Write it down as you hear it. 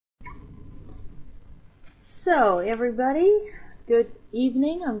So, everybody, good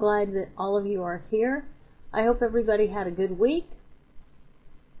evening. I'm glad that all of you are here. I hope everybody had a good week.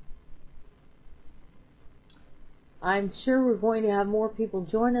 I'm sure we're going to have more people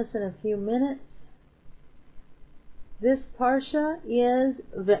join us in a few minutes. This Parsha is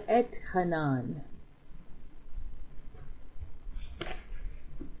Ve'etchanan.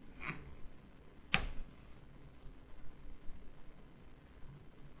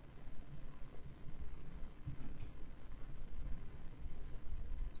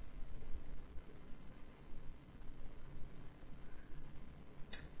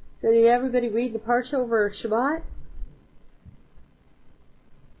 So did everybody read the Parsha over Shabbat?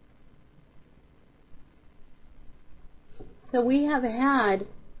 So we have had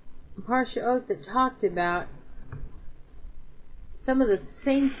a Parsha that talked about some of the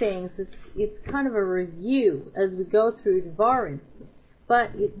same things. It's kind of a review as we go through Devarim.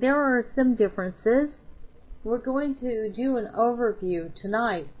 But there are some differences. We're going to do an overview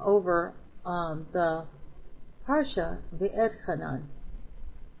tonight over the Parsha Ve'etchanan.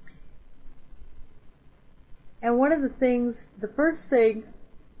 And one of the things, the first thing,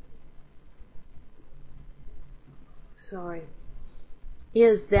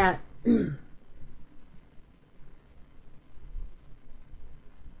 is that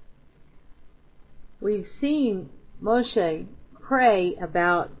we've seen Moshe pray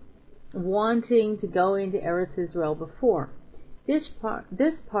about wanting to go into Eretz Israel before. This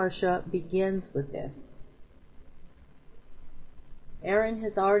Parsha begins with this. Aaron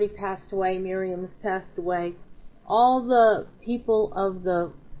has already passed away, Miriam has passed away. All the people of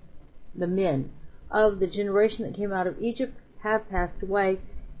the men of the generation that came out of Egypt have passed away,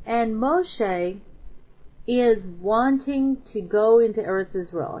 and Moshe is wanting to go into Eretz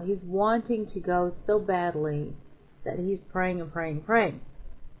Israel. He's wanting to go so badly that he's praying and praying and praying.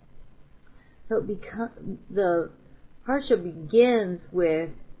 So the Parsha begins with,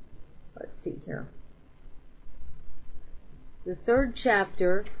 let's see here, the 3rd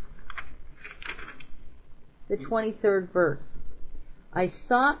chapter, the 23rd verse. I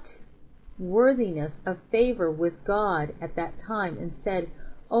sought worthiness of favor with God at that time, and said,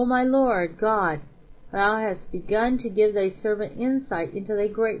 O my Lord God, thou hast begun to give thy servant insight into thy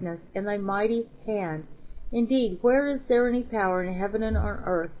greatness and thy mighty hand. Indeed, where is there any power in heaven and on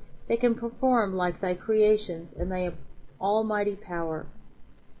earth that can perform like thy creations and thy almighty power?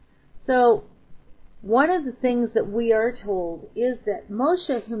 So, one of the things that we are told is that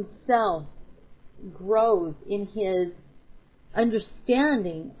Moshe himself grows in his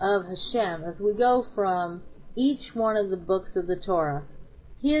understanding of Hashem as we go from each one of the books of the Torah.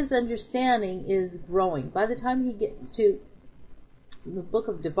 His understanding is growing. By the time he gets to the book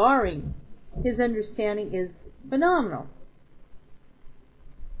of Devarim, his understanding is phenomenal.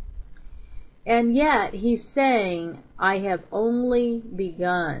 And yet he's saying, I have only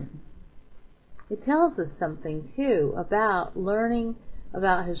begun. It tells us something too about learning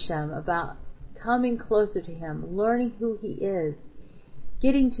about Hashem, about coming closer to Him, learning who He is,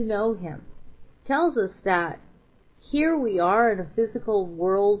 getting to know Him. It tells us that here we are in a physical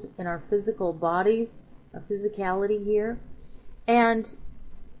world, in our physical bodies, a physicality here, and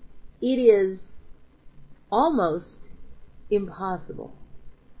it is almost impossible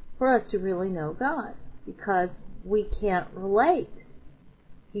for us to really know God because we can't relate.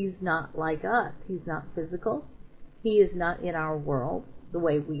 He's not like us. He's not physical. He is not in our world the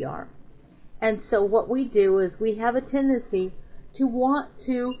way we are. And so what we do is we have a tendency to want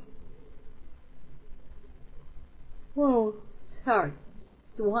to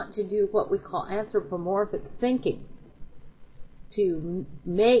do what we call anthropomorphic thinking, to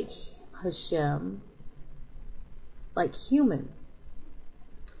make Hashem like human.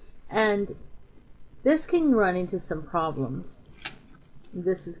 And this can run into some problems.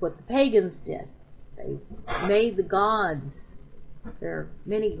 This is what the pagans did. They made the gods, there are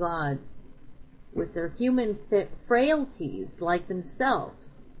many gods, with their human frailties like themselves.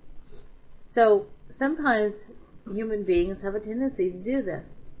 So sometimes human beings have a tendency to do this.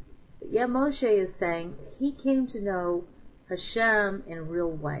 But yet Moshe is saying he came to know Hashem in a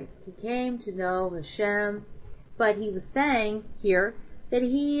real way. He came to know Hashem, but he was saying here that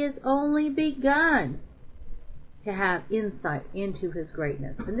he has only begun to have insight into his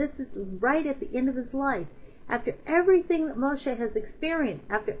greatness. And this is right at the end of his life. After everything that Moshe has experienced,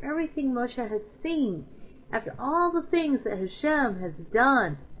 after everything Moshe has seen, after all the things that Hashem has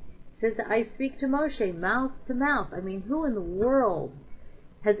done, it says that I speak to Moshe mouth to mouth. I mean, who in the world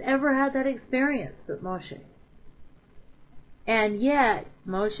has ever had that experience but Moshe? And yet,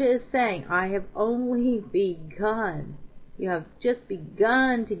 Moshe is saying, I have only begun. You have just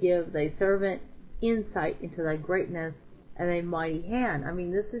begun to give thy servant insight into thy greatness and thy mighty hand. I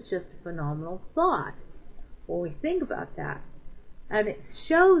mean, this is just a phenomenal thought when we think about that. And it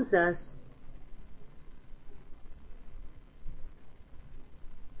shows us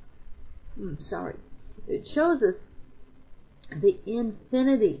it shows us the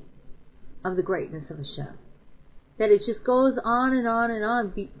infinity of the greatness of Hashem. That it just goes on and on and on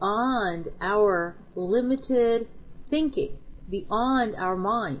beyond our limited thinking, beyond our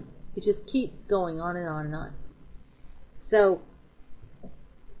mind. It just keeps going on and on and on. So,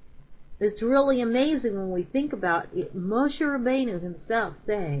 it's really amazing when we think about it, Moshe Rabbeinu himself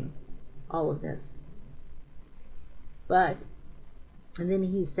saying all of this. And then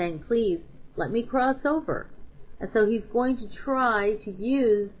he's saying, please, let me cross over. And so he's going to try to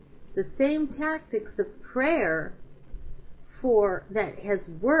use the same tactics of prayer that has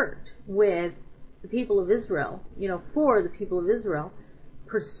worked with the people of Israel, for the people of Israel,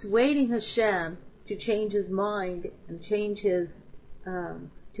 persuading Hashem to change his mind and change his,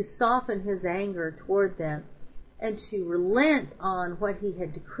 to soften his anger toward them and to relent on what he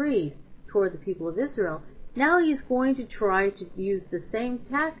had decreed toward the people of Israel. Now he's going to try to use the same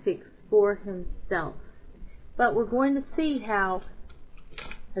tactics for himself. But we're going to see how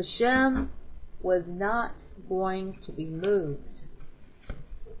Hashem was not going to be moved.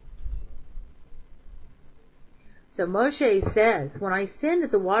 So Moshe says, when I sinned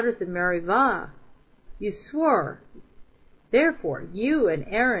at the waters of Meribah, you swore, therefore you and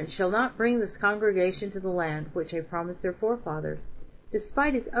Aaron shall not bring this congregation to the land which I promised their forefathers.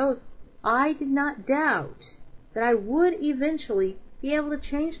 Despite his oath, I did not doubt that I would eventually be able to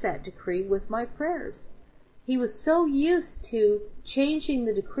change that decree with my prayers. He was so used to changing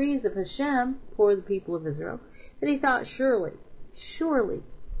the decrees of Hashem for the people of Israel that he thought, surely,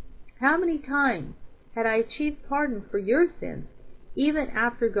 how many times had I achieved pardon for your sins, even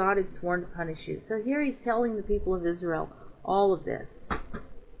after God had sworn to punish you? So here he's telling the people of Israel all of this.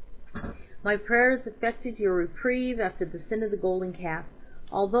 My prayers effected your reprieve after the sin of the golden calf,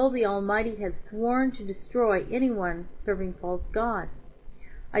 although the Almighty had sworn to destroy anyone serving false gods.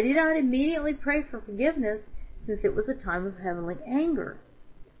 I did not immediately pray for forgiveness, since it was a time of heavenly anger.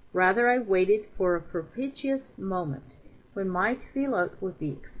 Rather, I waited for a propitious moment when my tefillot would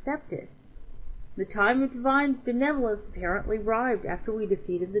be accepted. The time of divine benevolence apparently arrived after we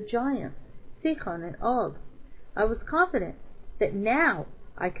defeated the giants, Sichon and Og. I was confident that now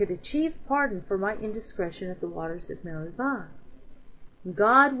I could achieve pardon for my indiscretion at the waters of Meribah.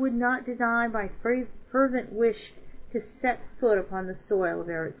 God would not deny my fervent wish to set foot upon the soil of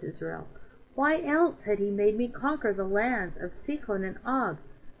Eretz Israel. Why else had he made me conquer the lands of Sichon and Og,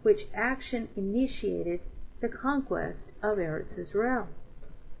 which action initiated the conquest of Eretz Israel?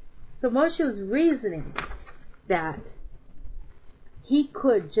 So Moshe was reasoning that he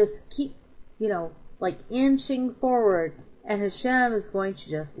could just keep, inching forward, and Hashem is going to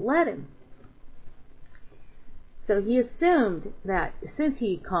just let him. So he assumed that since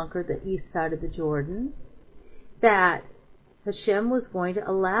he conquered the east side of the Jordan, that Hashem was going to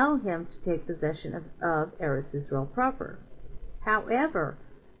allow him to take possession of Eretz Israel proper. However,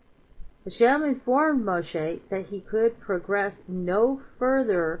 Hashem informed Moshe that he could progress no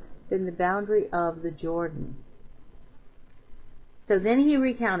further than the boundary of the Jordan. So then he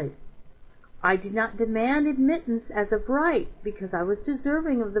recounted, I did not demand admittance as of right, because I was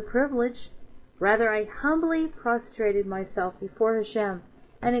deserving of the privilege. Rather, I humbly prostrated myself before Hashem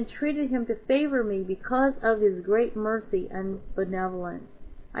and entreated him to favor me because of his great mercy and benevolence.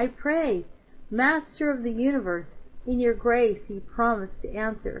 I pray, Master of the universe, in your grace you promised to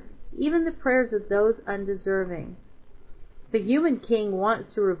answer even the prayers of those undeserving. If a human king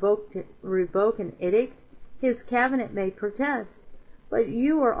wants to revoke an edict, his cabinet may protest, but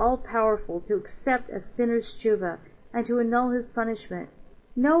you are all-powerful to accept a sinner's tshuva and to annul his punishment.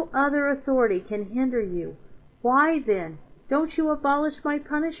 No other authority can hinder you. Why, then, don't you abolish my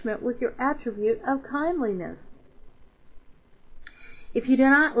punishment with your attribute of kindliness? If you do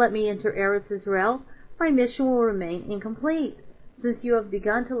not let me enter Eretz Israel, my mission will remain incomplete. Since you have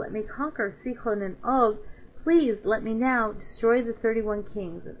begun to let me conquer Sichon and Og, please let me now destroy the 31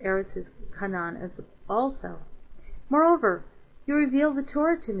 kings of Eretz Canaan as also. Moreover, you reveal the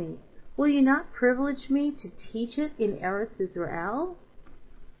Torah to me. Will you not privilege me to teach it in Eretz Israel?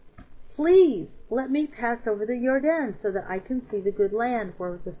 Please let me pass over the Jordan so that I can see the good land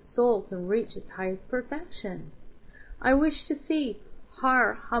where the soul can reach its highest perfection. I wish to see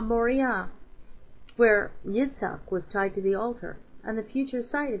Har HaMoriah, where Yitzhak was tied to the altar, and the future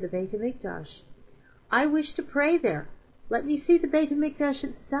site of the Beit HaMikdash. I wish to pray there. Let me see the Beit HaMikdash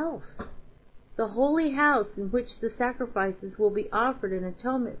itself, the holy house in which the sacrifices will be offered in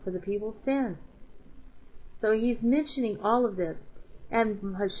atonement for the people's sins. So he's mentioning all of this.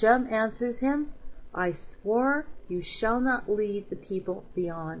 And Hashem answers him, I swore you shall not lead the people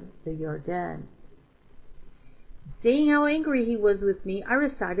beyond the Jordan. Seeing how angry he was with me, I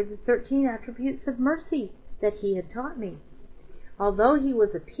recited the 13 attributes of mercy that he had taught me. Although he was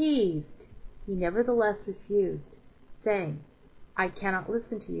appeased, he nevertheless refused, saying, I cannot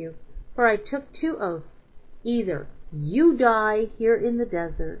listen to you, for I took 2 oaths. Either you die here in the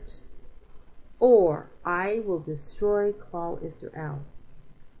desert, or I will destroy Klal Israel.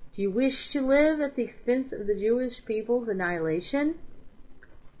 Do you wish to live at the expense of the Jewish people's annihilation?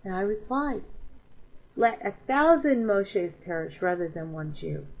 And I replied, let 1,000 Moshes perish rather than 1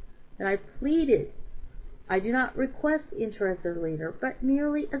 Jew. And I pleaded, I do not request enter as their leader, but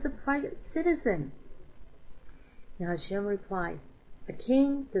merely as a private citizen. And Hashem replied, a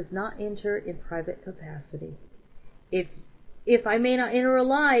king does not enter in private capacity. If I may not enter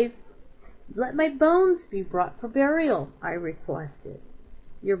alive, let my bones be brought for burial, I requested.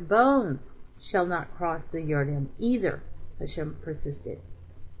 Your bones shall not cross the Jordan either, Hashem persisted.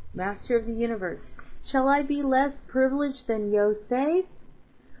 Master of the universe, shall I be less privileged than Yosef?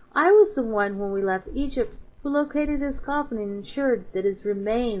 I was the one when we left Egypt who located his coffin and ensured that his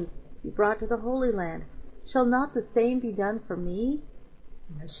remains be brought to the Holy Land. Shall not the same be done for me?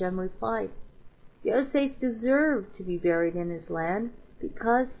 And Hashem replied, Yosef deserved to be buried in his land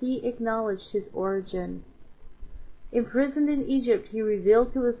because he acknowledged his origin. Imprisoned in Egypt, he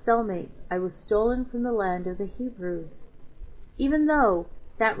revealed to his cellmates, I was stolen from the land of the Hebrews. Even though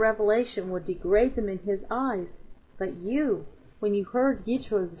that revelation would degrade them in his eyes, but you, when you heard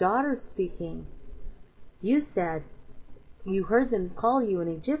Yitro's daughter speaking, you said, you heard them call you an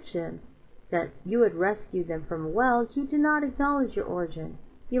Egyptian, that you had rescued them from a well, you did not acknowledge your origin.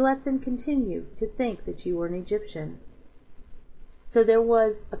 You let them continue to think that you were an Egyptian. So there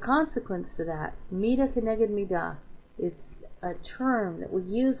was a consequence for that. Midah keneged midah is a term that we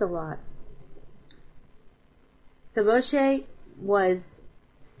use a lot. So Moshe was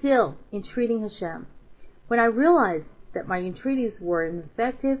still entreating Hashem. When I realized that my entreaties were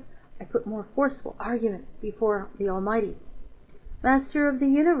ineffective, I put more forceful argument before the Almighty. Master of the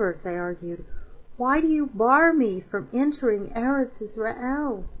universe, I argued, why do you bar me from entering Eretz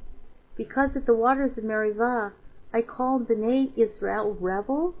Israel? Because at the waters of Merivah I called Bnei Israel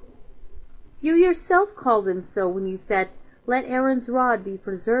rebels? You yourself called them so when you said, let Aaron's rod be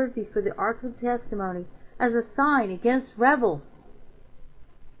preserved before the ark of testimony as a sign against rebels.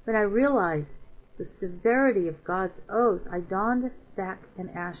 When I realized the severity of God's oath, I donned sack and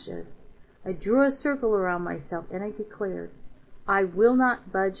ashes. I drew a circle around myself and I declared, I will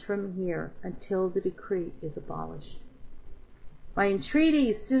not budge from here until the decree is abolished. My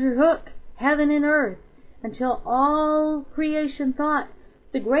entreaties shook heaven and earth until all creation thought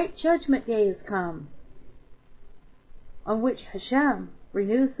the great judgment day has come, on which Hashem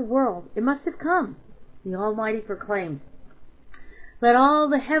renews the world. It must have come. The Almighty proclaimed, let all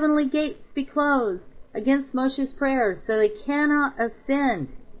the heavenly gates be closed against Moshe's prayers so they cannot ascend.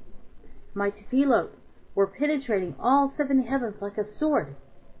 My tefillot were penetrating all 7 heavens like a sword.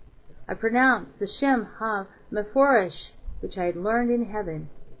 I pronounced the Shem HaMeforesh, which I had learned in heaven,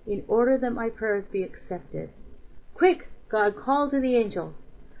 in order that my prayers be accepted. Quick, God called to the angels,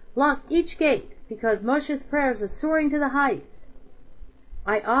 lock each gate, because Moshe's prayers are soaring to the heights.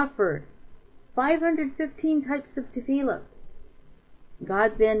 I offered 515 types of tefillah.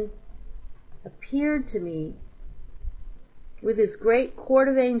 God then appeared to me with his great court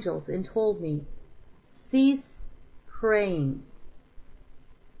of angels and told me, cease praying.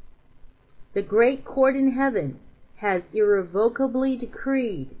 The great court in heaven has irrevocably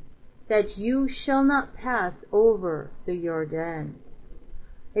decreed that you shall not pass over the Jordan.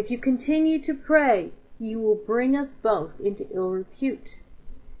 If you continue to pray, you will bring us both into ill repute.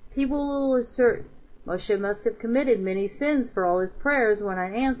 People will assert, Moshe must have committed many sins for all his prayers went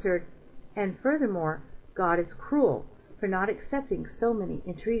unanswered, and furthermore, God is cruel for not accepting so many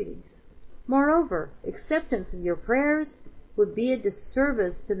entreaties. Moreover, acceptance of your prayers would be a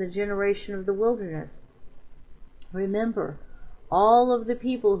disservice to the generation of the wilderness. Remember, all of the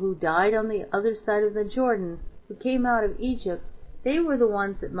people who died on the other side of the Jordan, who came out of Egypt, they were the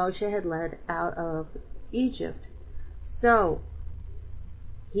ones that Moshe had led out of Egypt. So,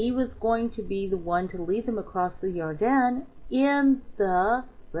 he was going to be the one to lead them across the Jordan in the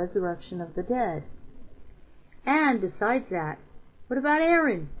resurrection of the dead. And besides that, what about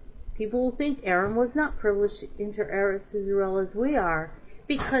Aaron? People will think Aaron was not privileged to enter Eretz Israel as we are,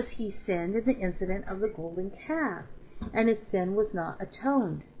 because he sinned in the incident of the golden calf, and his sin was not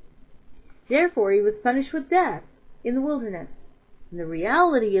atoned. Therefore, he was punished with death in the wilderness. And the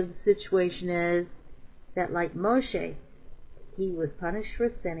reality of the situation is, that like Moshe, he was punished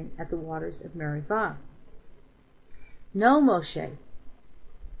for sinning at the waters of Meribah. No, Moshe,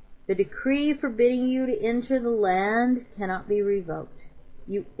 the decree forbidding you to enter the land cannot be revoked.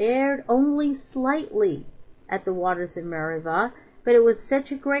 You erred only slightly at the waters of Meribah, but it was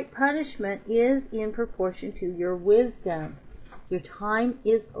such a great punishment is in proportion to your wisdom. Your time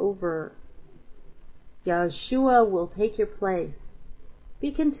is over. Yahushua will take your place.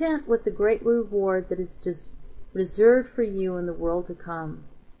 Be content with the great reward that is just reserved for you in the world to come.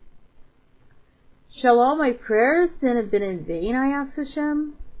 Shall all my prayers then have been in vain, I asked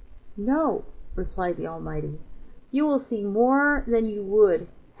Hashem? No, replied the Almighty. You will see more than you would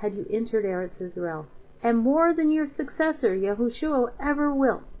had you entered Eretz Israel, and more than your successor, Yahushua, ever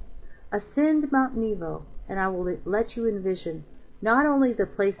will. Ascend Mount Nebo, and I will let you envision not only the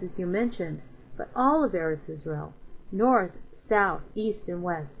places you mentioned, but all of Eretz Israel, north, south, east, and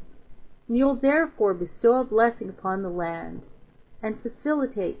west. And you'll therefore bestow a blessing upon the land, and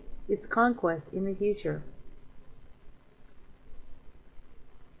facilitate its conquest in the future.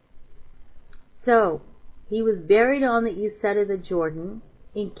 So, he was buried on the east side of the Jordan,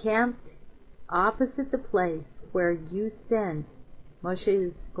 encamped opposite the place where you sinned. Moshe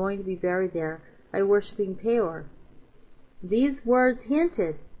is going to be buried there by worshipping Peor. These words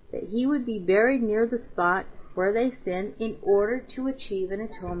hinted that he would be buried near the spot where they sinned in order to achieve an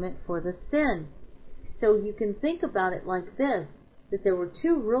atonement for the sin. So you can think about it like this, that there were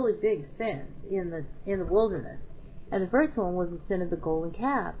two really big sins in the wilderness. And the first one was the sin of the golden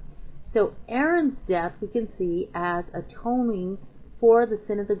calf. So Aaron's death we can see as atoning for the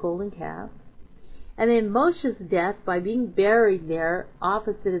sin of the golden calf. And then Moshe's death, by being buried there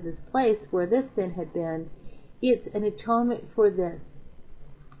opposite of this place where this sin had been, it's an atonement for this.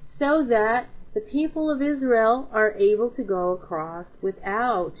 So that the people of Israel are able to go across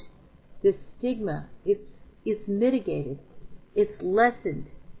without this stigma. It's mitigated. It's lessened.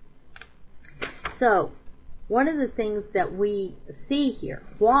 So, one of the things that we see here,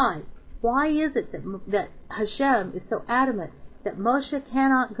 why is it that Hashem is so adamant that Moshe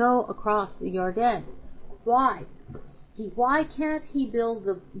cannot go across the Jordan? Why? Why can't he build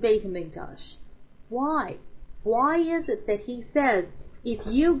the Beit HaMikdash? Why? Why is it that he says, if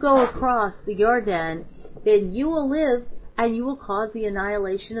you go across the Jordan, then you will live and you will cause the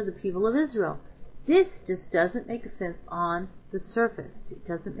annihilation of the people of Israel? This just doesn't make sense on the surface. It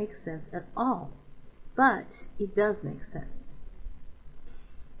doesn't make sense at all. But it does make sense.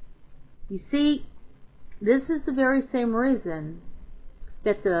 You see, this is the very same reason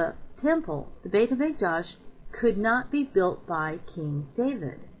that the temple, the Beit HaMikdash, could not be built by King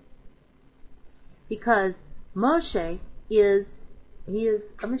David. Because Moshe is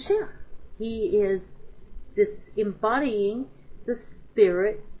a Mashiach. He is this embodying the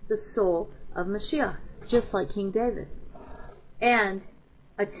spirit, the soul of Mashiach, just like King David. And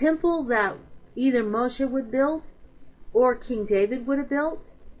a temple that either Moshe would build or King David would have built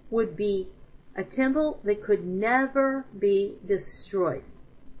would be a temple that could never be destroyed.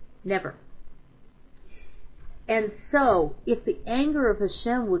 Never. And so, if the anger of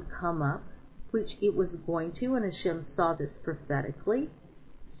Hashem would come up, which it was going to, and Hashem saw this prophetically,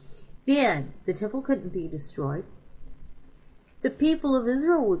 then the temple couldn't be destroyed. The people of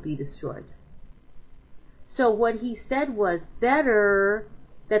Israel would be destroyed. So what he said was, better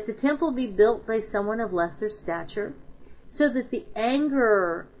that the temple be built by someone of lesser stature, so that the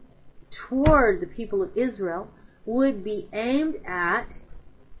anger toward the people of Israel would be aimed at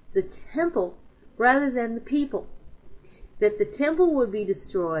the temple rather than the people. That the temple would be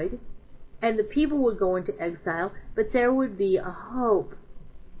destroyed and the people would go into exile, but there would be a hope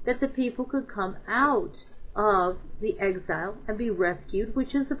that the people could come out of the exile and be rescued,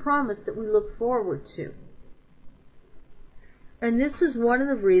 which is the promise that we look forward to. And this is one of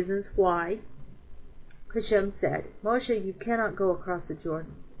the reasons why Hashem said, Moshe, you cannot go across the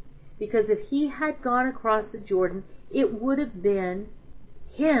Jordan. Because if he had gone across the Jordan, it would have been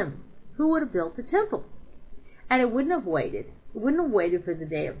him who would have built the temple. And it wouldn't have waited. It wouldn't have waited for the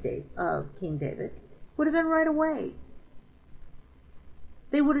day of King David. It would have been right away.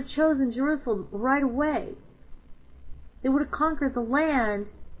 They would have chosen Jerusalem right away. They would have conquered the land,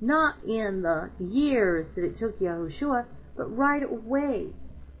 not in the years that it took Yahushua, but right away.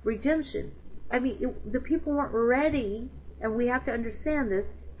 Redemption. I mean, the people weren't ready, and we have to understand this,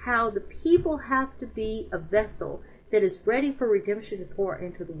 how the people have to be a vessel that is ready for redemption to pour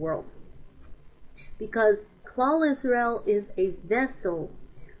into the world. Because Klal Israel is a vessel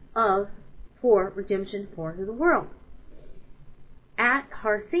for redemption to pour into the world. At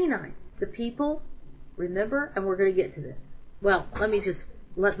Har Sinai, the people, remember, and we're going to get to this. Well, let me just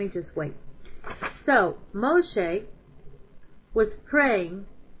wait. So Moshe was praying,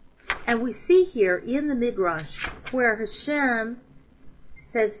 and we see here in the Midrash where Hashem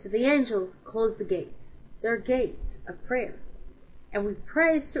says to the angels, close the gates. They're gates of prayer. And we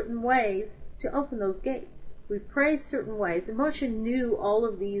pray certain ways to open those gates. We pray certain ways, and Moshe knew all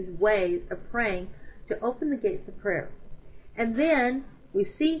of these ways of praying to open the gates of prayer. And then we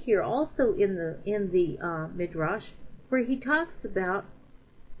see here also in the Midrash where he talks about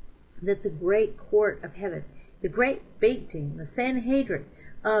that the great court of heaven, the great Beit Din, the Sanhedrin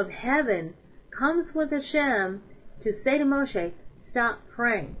of heaven, comes with Hashem to say to Moshe, stop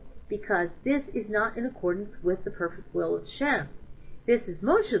praying, because this is not in accordance with the perfect will of Hashem. This is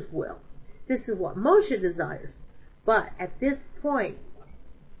Moshe's will. This is what Moshe desires. But at this point,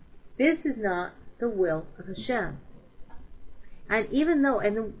 this is not the will of Hashem. And even though,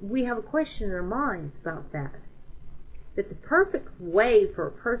 and we have a question in our minds about that the perfect way for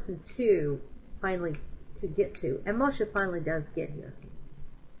a person to finally to get to, and Moshe finally does get here. I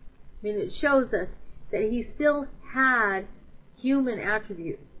mean, it shows us that he still had human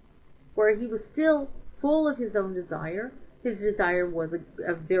attributes, where he was still full of his own desire. His desire was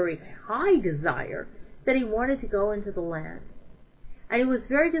a very high desire, that he wanted to go into the land. And he was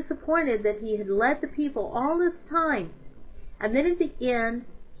very disappointed that he had led the people all this time, and then at the end,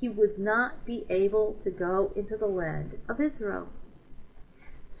 he would not be able to go into the land of Israel.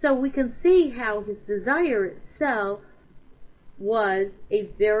 So we can see how his desire itself was a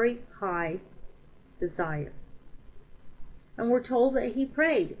very high desire. And we're told that he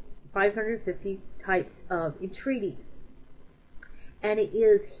prayed 550 types of entreaties. And it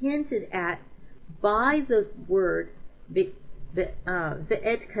is hinted at by the word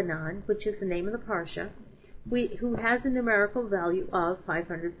Ve'et-Kanan, which is the name of the Parsha, who has a numerical value of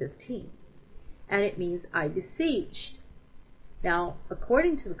 515. And it means, I beseeched. Now,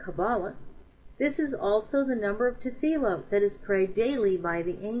 according to the Kabbalah, this is also the number of tefillot that is prayed daily by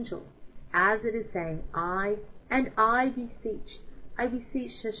the angels, as it is saying, I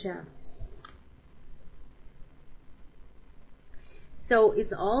beseech Hashem. So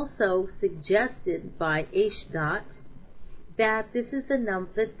it's also suggested by Eshdot that this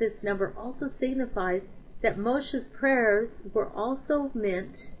number also signifies that Moshe's prayers were also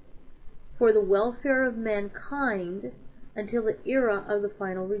meant for the welfare of mankind until the era of the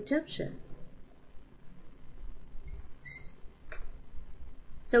final redemption.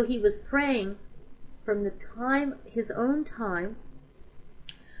 So he was praying from the time, his own time,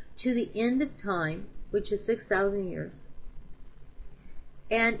 to the end of time, which is 6,000 years.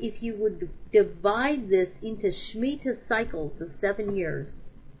 And if you would divide this into Shemitah cycles of 7 years,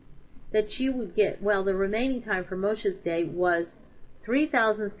 that you would get, well, the remaining time for Moshe's day was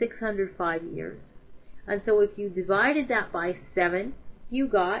 3,605 years. And so if you divided that by 7, you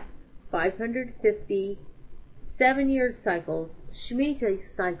got 550 7-year cycles, Shemitah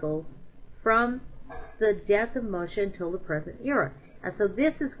cycles, from the death of Moshe until the present era. And so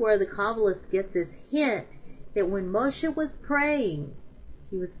this is where the Kabbalists get this hint that when Moshe was praying,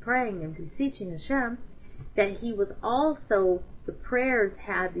 he was praying and beseeching Hashem, that he was also, the prayers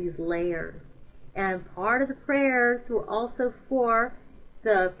had these layers. And part of the prayers were also for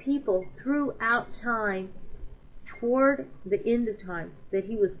the people throughout time, toward the end of time, that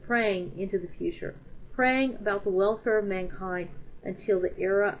he was praying into the future, praying about the welfare of mankind until the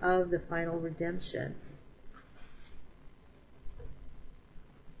era of the final redemption.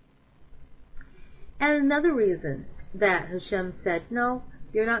 And another reason that Hashem said, no,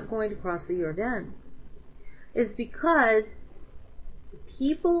 you're not going to cross the Jordan, is because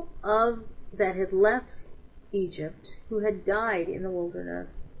people that had left Egypt, who had died in the wilderness,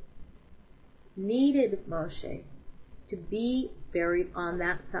 needed Moshe to be buried on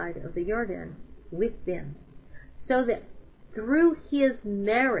that side of the Jordan with them, so that through his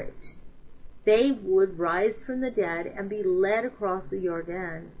merit they would rise from the dead and be led across the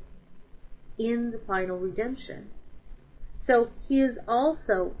Jordan in the final redemption. So he is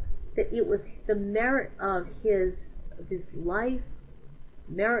also, that it was the merit of his life,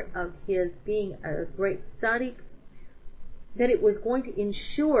 merit of his being a great tzaddik, that it was going to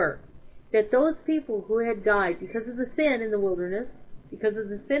ensure that those people who had died because of the sin in the wilderness, because of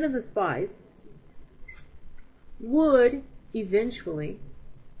the sin of the spies, would eventually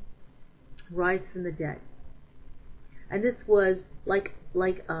rise from the dead. And this was like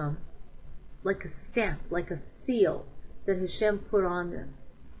a stamp, like a seal that Hashem put on them.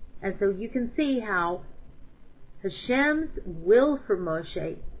 And so you can see how Hashem's will for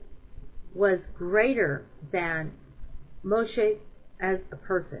Moshe was greater than Moshe as a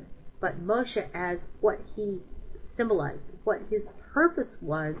person, but Moshe as what he symbolized, what his purpose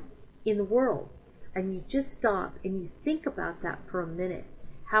was in the world. And you just stop and you think about that for a minute.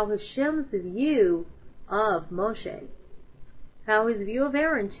 How Hashem's view of Moshe, how his view of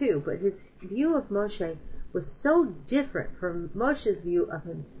Aaron too, but his view of Moshe was so different from Moshe's view of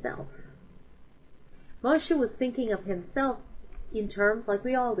himself. Moshe was thinking of himself in terms like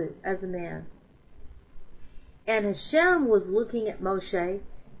we all do, as a man. And Hashem was looking at Moshe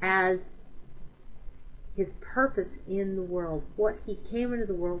as his purpose in the world, what he came into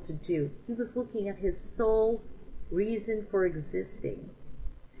the world to do. He was looking at his soul's reason for existing.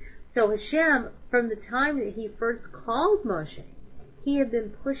 So Hashem, from the time that he first called Moshe, he had been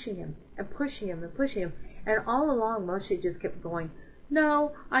pushing him and pushing him and pushing him. And all along Moshe just kept going,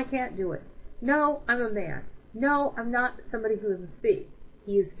 no, I can't do it. No, I'm a man. No, I'm not somebody who can speak.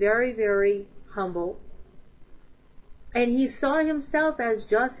 He is very, very humble. And he saw himself as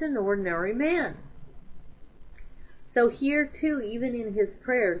just an ordinary man. So here too, even in his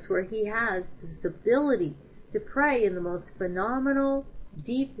prayers, where he has this ability to pray in the most phenomenal,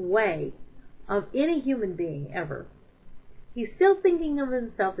 deep way of any human being ever, he's still thinking of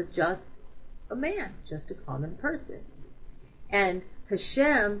himself as just a man, just a common person. And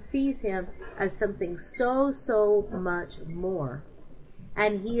Hashem sees him as something so, so much more.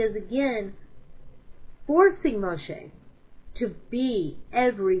 And he is again forcing Moshe to be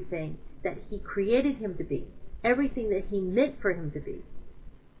everything that he created him to be, everything that he meant for him to be.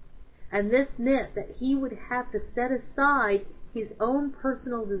 And this meant that he would have to set aside his own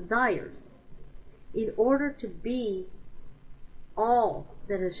personal desires in order to be all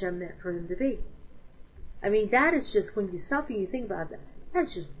that Hashem meant for him to be. I mean, that is just, when you stop and you think about that,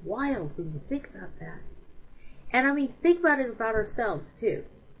 that's just wild when you think about that. And I mean, think about it about ourselves too.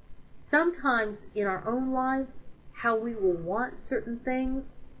 Sometimes in our own lives, how we will want certain things,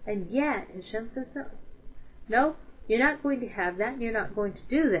 and yet Hashem says no. No, you're not going to have that, and you're not going to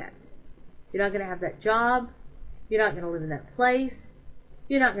do that. You're not going to have that job. You're not going to live in that place.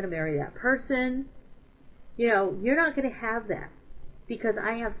 You're not going to marry that person. You know, you're not going to have that because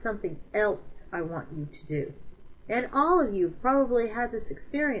I have something else I want you to do. And all of you probably had this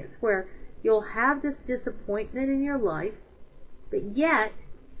experience where you'll have this disappointment in your life, but yet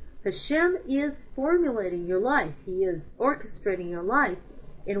Hashem is formulating your life. He is orchestrating your life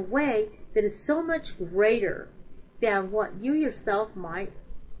in a way that is so much greater than what you yourself might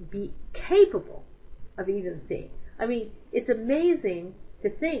be capable of even seeing. I mean, it's amazing to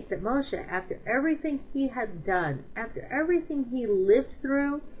think that Moshe, after everything he had done, after everything he lived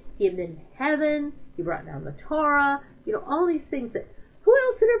through, he had been in heaven, he brought down the Torah, you know, all these things that, who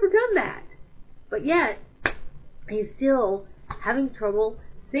else had ever done that? But yet, he's still having trouble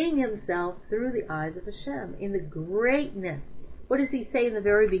seeing himself through the eyes of Hashem in the greatness. What does he say in the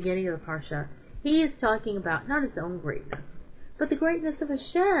very beginning of the Parsha? He is talking about not his own greatness, but the greatness of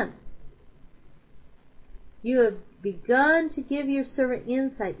Hashem. You have begun to give your servant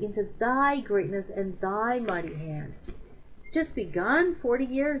insight into thy greatness and thy mighty hand. Just begun 40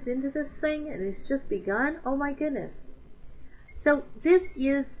 years into this thing, and it's just begun? Oh my goodness. So this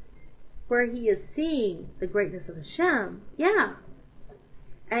is where he is seeing the greatness of Hashem. Yeah.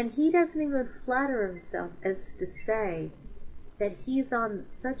 And he doesn't even flatter himself as to say that he's on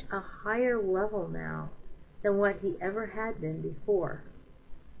such a higher level now than what he ever had been before.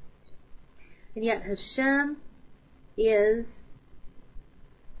 And yet Hashem is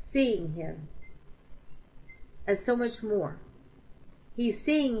seeing him as so much more. He's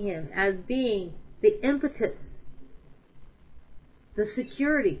seeing him as being the impetus, the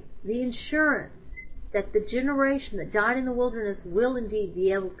security, the insurance that the generation that died in the wilderness will indeed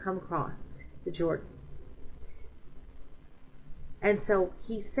be able to come across the Jordan. And so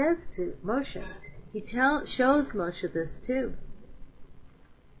he says to Moshe, he shows Moshe this too.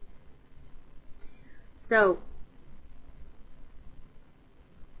 So,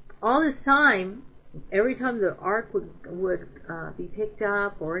 all this time, every time the ark would be picked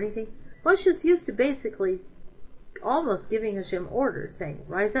up or anything, Moshe's used to basically almost giving Hashem orders, saying,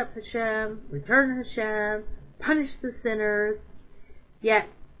 rise up Hashem, return Hashem, punish the sinners. Yet,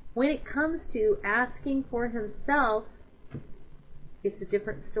 when it comes to asking for himself, it's a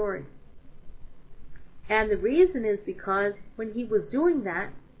different story. And the reason is because when he was doing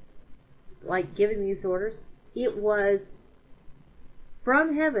that, like giving these orders, it was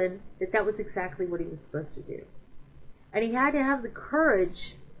from heaven that was exactly what he was supposed to do. And he had to have the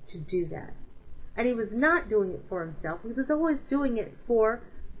courage to do that. And he was not doing it for himself. He was always doing it for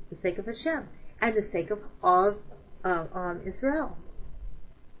the sake of Hashem and the sake of Israel.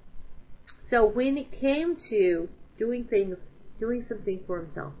 So when it came to doing something for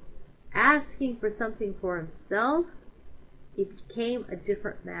himself, asking for something for himself, it became a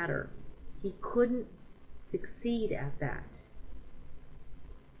different matter. he couldn't succeed at that.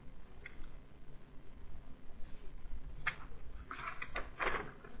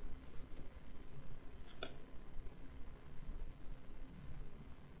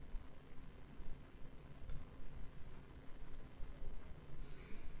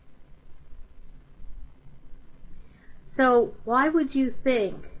 So why would you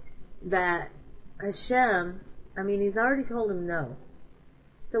think that Hashem, I mean, he's already told him no.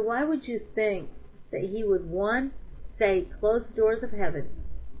 So why would you think that he would, one, say, close the doors of heaven,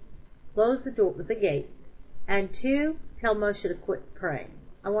 close the door with the gate, and two, tell Moshe to quit praying?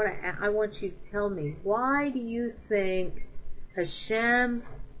 I want you to tell me, why do you think Hashem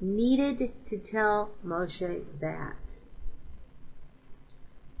needed to tell Moshe that?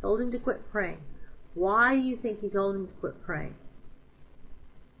 Told him to quit praying. Why do you think he told him to quit praying?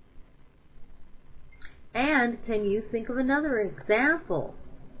 And can you think of another example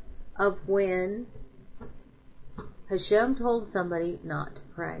of when Hashem told somebody not to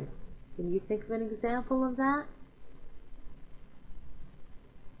pray? Can you think of an example of that?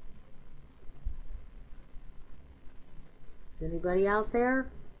 Is anybody out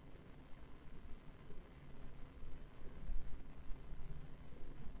there?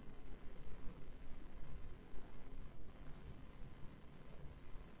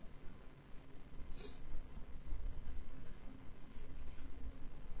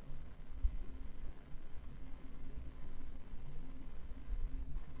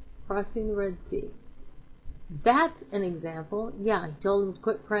 Crossing the Red Sea. That's an example. Yeah, he told him to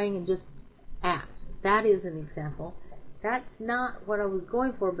quit praying and just act. That is an example. That's not what I was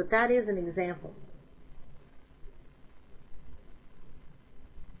going for, but that is an example.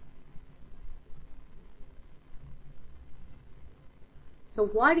 So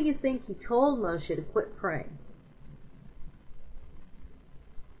why do you think he told Moshe to quit praying?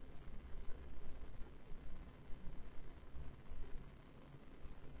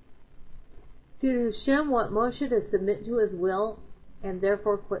 Did Hashem want Moshe to submit to his will and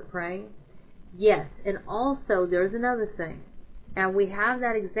therefore quit praying? Yes, and also there's another thing. And we have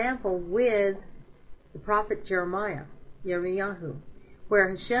that example with the prophet Jeremiah, Yirmiyahu,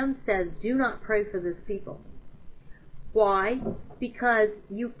 where Hashem says, do not pray for this people. Why? Because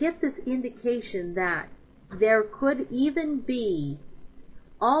you get this indication that there could even be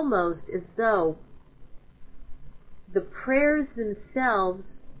almost as though the prayers themselves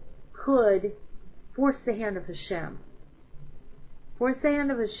could force the hand of Hashem. Force the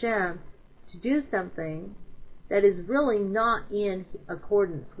hand of Hashem to do something that is really not in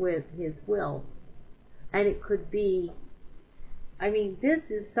accordance with His will. And it could be, this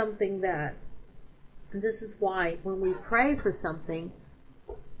is something that, this is why when we pray for something,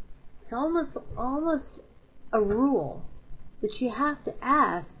 it's almost a rule that you have to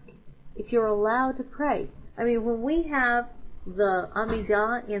ask if you're allowed to pray. When we have the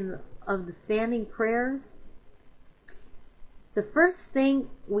Amidah of the standing prayers, the first thing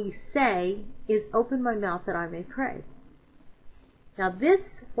we say is, open my mouth that I may pray. Now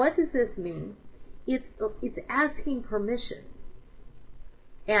what does this mean? It's asking permission.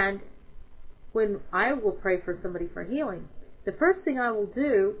 And when I will pray for somebody for healing, the first thing I will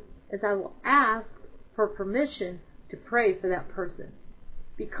do is I will ask for permission to pray for that person.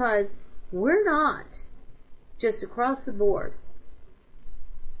 Because we're not just across the board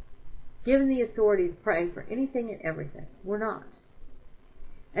given the authority to pray for anything and everything. We're not.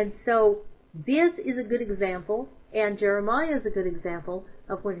 And so this is a good example, and Jeremiah is a good example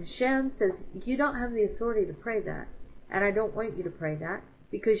of when Hashem says, you don't have the authority to pray that, and I don't want you to pray that,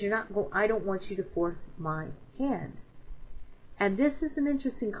 because I don't want you to force my hand. And this is an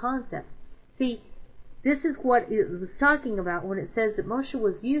interesting concept. See, this is what it was talking about when it says that Moshe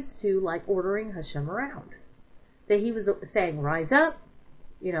was used to ordering Hashem around. That he was saying, rise up,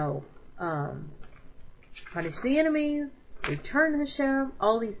 punish the enemies, return Hashem,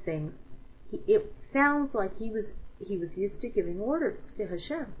 all these things. It sounds like he was used to giving orders to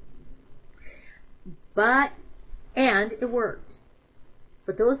Hashem. And it worked.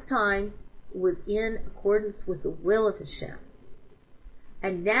 But those times was in accordance with the will of Hashem.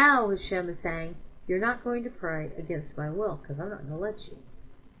 And now Hashem is saying, you're not going to pray against my will, because I'm not going to let you.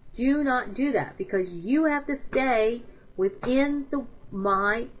 Do not do that, because you have to stay within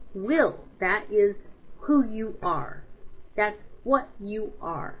my will. That is who you are. That's what you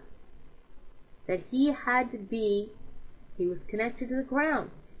are. That he was connected to the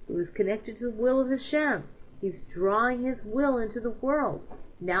ground. He was connected to the will of Hashem. He's drawing his will into the world.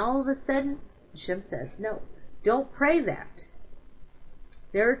 Now all of a sudden, Hashem says, no, don't pray that.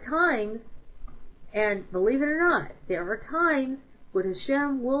 There are times, and believe it or not, there are times But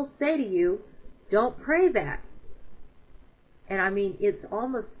Hashem will say to you, don't pray that. And I mean, it's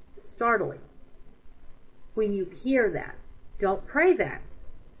almost startling when you hear that. Don't pray that.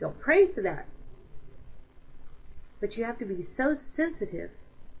 Don't pray for that. But you have to be so sensitive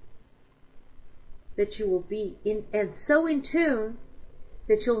that you will be in, and so in tune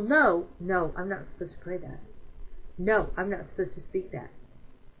that you'll know, no, I'm not supposed to pray that. No, I'm not supposed to speak that.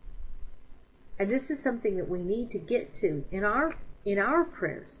 And this is something that we need to get to in our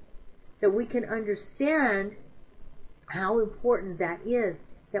prayers, that we can understand how important that is,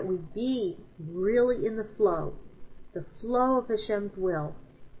 that we be really in the flow of Hashem's will,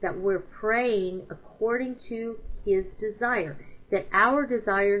 that we're praying according to His desire, that our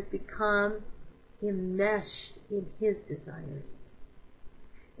desires become enmeshed in His desires.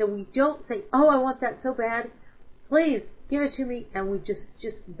 That we don't say, oh, I want that so bad, please give it to me, and we just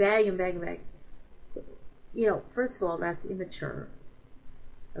beg and beg and beg. You know, first of all, that's immature.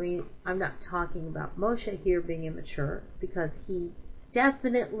 I mean, I'm not talking about Moshe here being immature, because he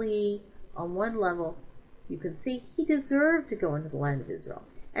definitely, on one level, you can see he deserved to go into the land of Israel.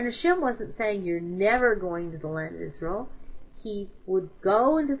 And Hashem wasn't saying you're never going to the land of Israel. He would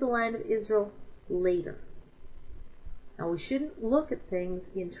go into the land of Israel later. Now, we shouldn't look at things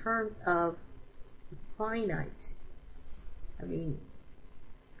in terms of finite. I mean,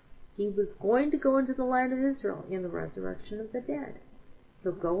 he was going to go into the land of Israel in the resurrection of the dead.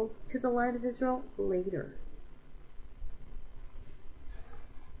 He'll go to the land of Israel later.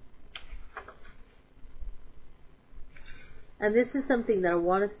 And this is something that I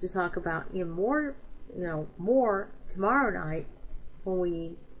want us to talk about in more tomorrow night when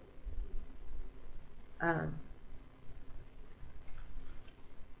we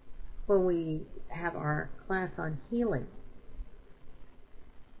have our class on healing.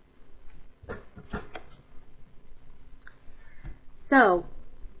 So,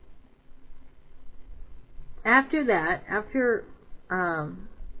 after that,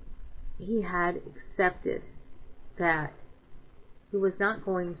 he had accepted that he was not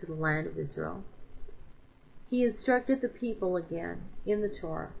going to the land of Israel, he instructed the people again in the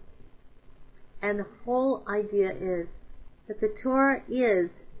Torah. And the whole idea is that the Torah is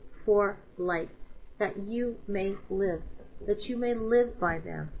for life, that you may live by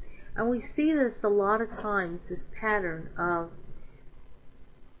them. And we see this a lot of times, this pattern of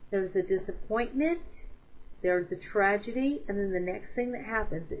there's a disappointment, there's a tragedy, and then the next thing that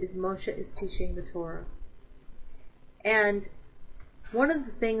happens is Moshe is teaching the Torah. And one of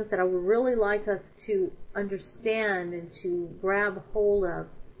the things that I would really like us to understand and to grab hold of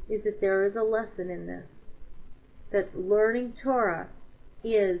is that there is a lesson in this. That learning Torah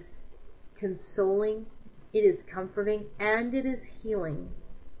is consoling, it is comforting, and it is healing.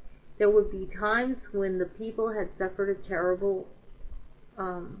 There would be times when the people had suffered a terrible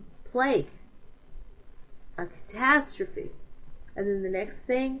plague, a catastrophe, and then the next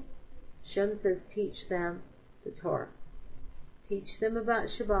thing, Shem says, teach them the Torah. Teach them about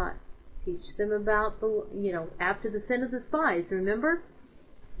Shabbat. Teach them about after the sin of the spies, remember?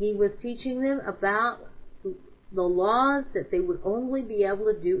 He was teaching them about the laws that they would only be able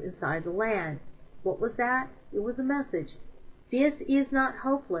to do inside the land. What was that? It was a message. This is not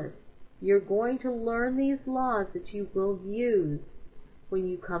hopeless. You're going to learn these laws that you will use when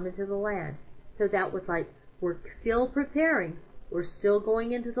you come into the land. So that was like, we're still preparing. We're still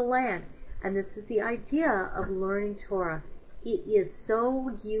going into the land. And this is the idea of learning Torah. It is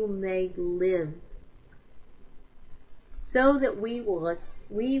so you may live. So that we will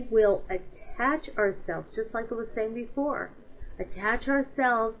attach ourselves, just like I was saying before, attach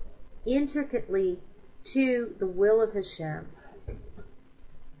ourselves intricately to the will of Hashem.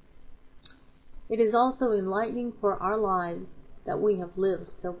 It is also enlightening for our lives that we have lived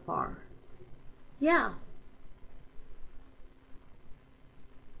so far. Yeah.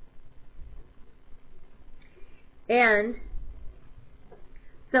 And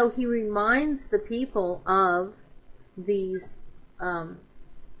so he reminds the people of these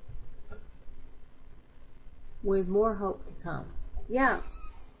with more hope to come. Yeah.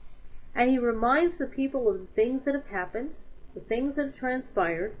 And he reminds the people of the things that have happened, the things that have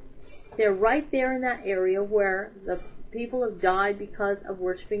transpired. They're right there in that area where the people have died because of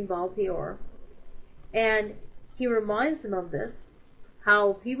worshiping Baal Peor. And he reminds them of this,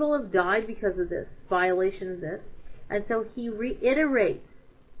 how people have died because of this, violation of this. And so he reiterates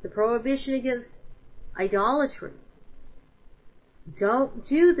the prohibition against idolatry. Don't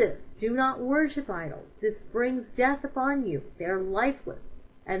do this. Do not worship idols. This brings death upon you. They're lifeless.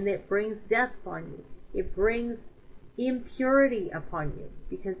 And it brings death upon you. It brings impurity upon you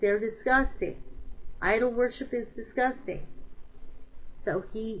because they're disgusting. Idol worship is disgusting. So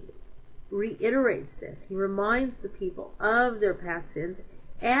he reiterates this. He reminds the people of their past sins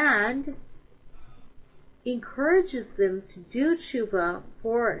and encourages them to do tshuva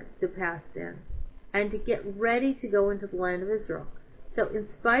for the past sins and to get ready to go into the land of Israel. So in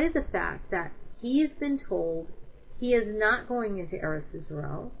spite of the fact that he's been told he is not going into Eretz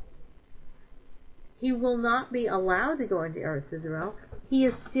Israel, he will not be allowed to go into Eretz Israel, he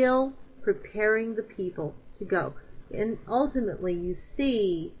is still preparing the people to go. And ultimately you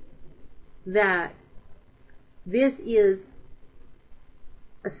see that this is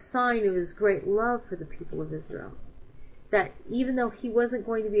a sign of his great love for the people of Israel. That even though he wasn't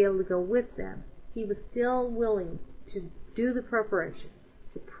going to be able to go with them, he was still willing to do the preparation,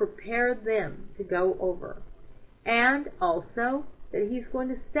 to prepare them to go over. And also that he's going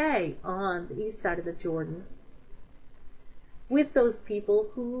to stay on the east side of the Jordan with those people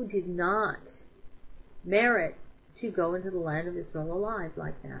who did not merit to go into the land of Israel alive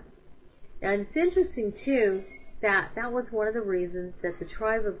like that. And it's interesting too that was one of the reasons that the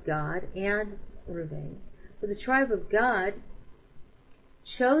tribe of Gad and Reuben, but the tribe of Gad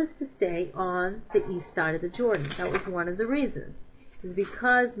chose to stay on the east side of the Jordan. That was one of the reasons. It was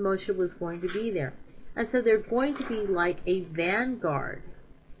because Moshe was going to be there. And so they're going to be like a vanguard.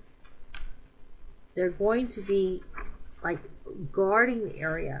 They're going to be like guarding the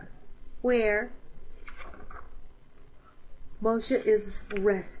area where Moshe is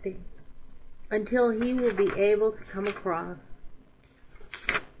resting until he will be able to come across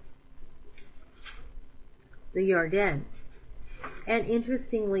the Yarden. And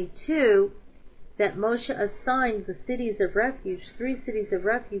interestingly too, that Moshe assigned the cities of refuge, 3 cities of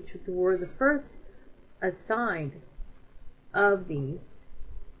refuge were the first assigned of these.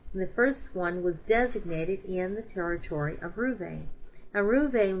 And the first one was designated in the territory of Reuven. And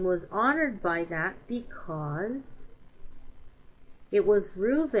Reuven was honored by that because it was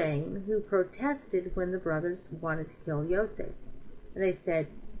Reuven who protested when the brothers wanted to kill Yosef. And he said,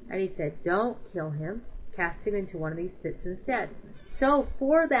 don't kill him, cast him into one of these pits instead. So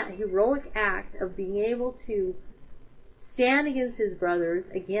for that heroic act of being able to stand against his brothers,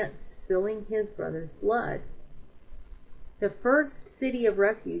 against spilling his brother's blood, the first city of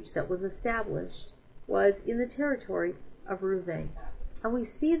refuge that was established was in the territory of Reuven. And we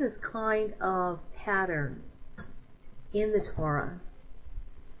see this kind of pattern in the Torah.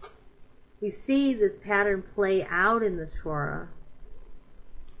 We see this pattern play out in the Torah,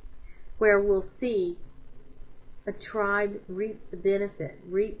 where we'll see a tribe reap the benefit,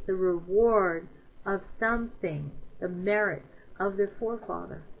 reap the reward of something, the merit of their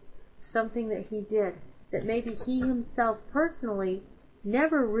forefather, something that he did, that maybe he himself personally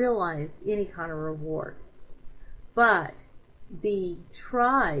never realized any kind of reward. But the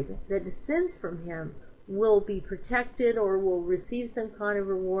tribe that descends from him will be protected or will receive some kind of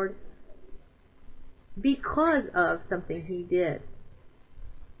reward because of something he did.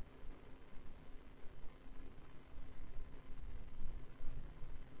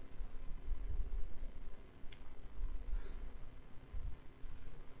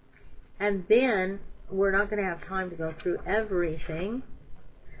 And then, we're not going to have time to go through everything.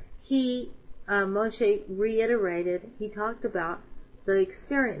 Moshe reiterated, he talked about the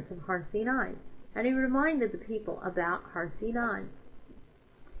experience of Har Sinai. And he reminded the people about Har Sinai.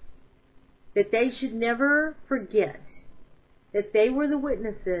 That they should never forget that they were the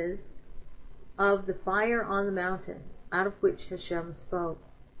witnesses of the fire on the mountain, out of which Hashem spoke.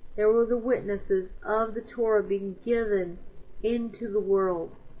 They were the witnesses of the Torah being given into the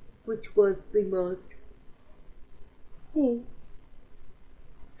world, which was the most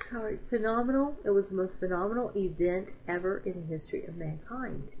phenomenal. It was the most phenomenal event ever in the history of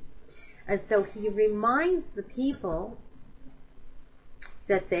mankind. And so he reminds the people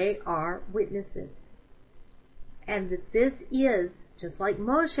that they are witnesses. And that this is, just like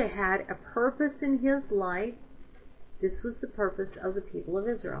Moshe had a purpose in his life, this was the purpose of the people of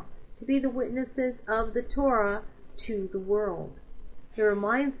Israel, to be the witnesses of the Torah to the world. He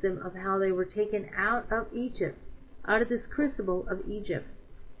reminds them of how they were taken out of Egypt, out of this crucible of Egypt.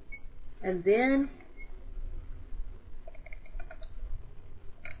 And then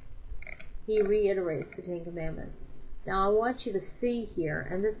he reiterates the Ten Commandments. Now I want you to see here,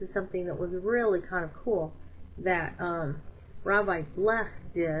 and this is something that was really kind of cool, that Rabbi Blech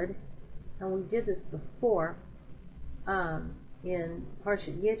did, and we did this before in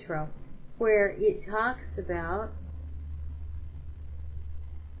Parshat Yitro, where it talks about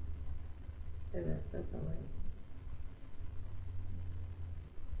that's all right.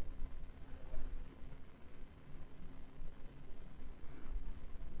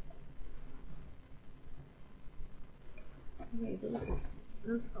 Okay,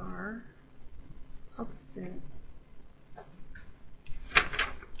 those are opposite.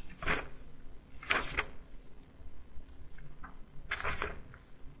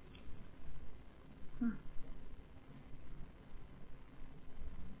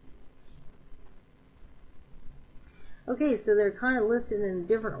 Okay, so they're kind of listed in a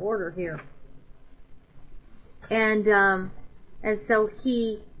different order here. And so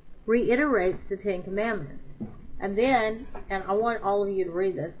he reiterates the Ten Commandments. And then, and I want all of you to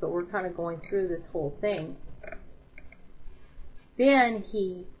read this, but we're kind of going through this whole thing. Then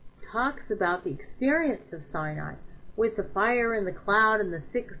he talks about the experience of Sinai with the fire and the cloud and the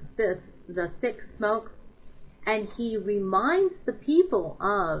thick smoke. And he reminds the people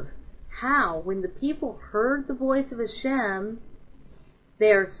of how, when the people heard the voice of Hashem,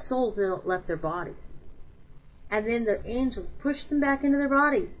 their souls left their bodies. And then the angels pushed them back into their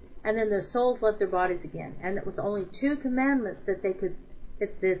bodies. And then their souls left their bodies again. And it was only 2 commandments that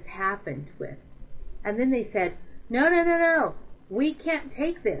this happened with. And then they said, no, we can't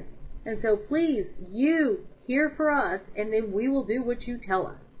take this. And so please, you hear for us, and then we will do what you tell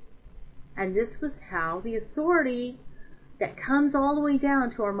us. And this was how the authority that comes all the way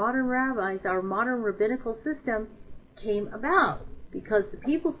down to our modern rabbis, our modern rabbinical system, came about. Because the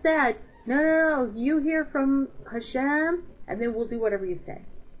people said, no, you hear from Hashem, and then we'll do whatever you say.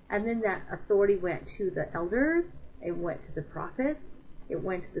 And then that authority went to the elders, it went to the prophets, it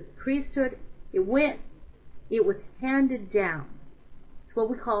went to the priesthood, it was handed down. It's what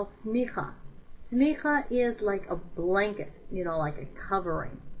we call smicha. Smicha is like a blanket, like a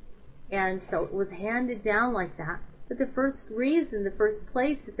covering. And so it was handed down like that. But the first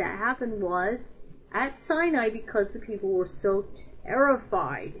place that happened was at Sinai, because the people were so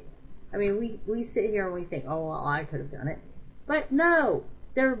terrified. I mean, we sit here and we think, oh, well, I could have done it. But no,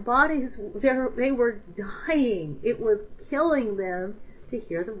 their bodies, they were dying. It was killing them to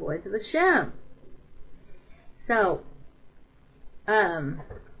hear the voice of Hashem. So,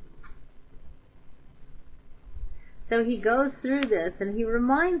 so he goes through this and he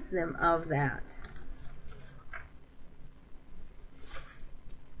reminds them of that.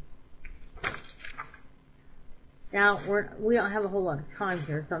 Now, we don't have a whole lot of time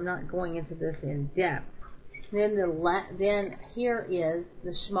here, so I'm not going into this in depth. Then here is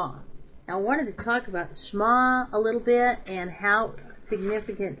the Shema. Now, I wanted to talk about the Shema a little bit and how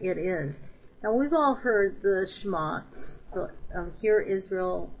significant it is. Now, we've all heard the Shema. Hear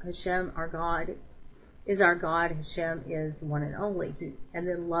Israel, Hashem, our God, is our God. Hashem is one and only. And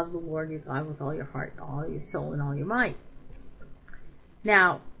then love the Lord your God with all your heart, all your soul, and all your might.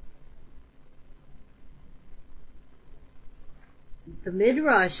 Now, the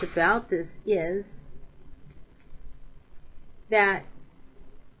midrash about this is that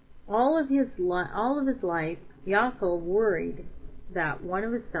all of his life, Yaakov worried that one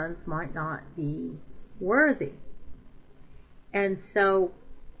of his sons might not be worthy, and so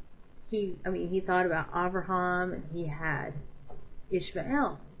he thought about Abraham, and he had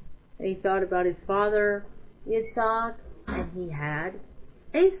Ishmael, and he thought about his father Isaac, and he had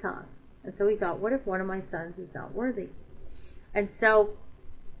Esau, and so he thought, what if one of my sons is not worthy? And so,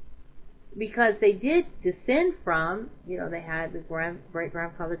 because they did descend from, they had the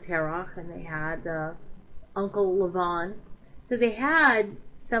great-grandfather Terach, and they had Uncle Lavan. So they had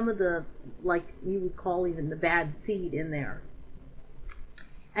some of the, like you would call even the bad seed in there.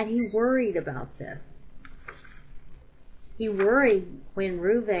 And he worried about this. He worried when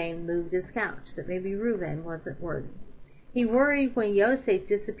Reuven moved his couch, that maybe Reuven wasn't worthy. He worried when Yosef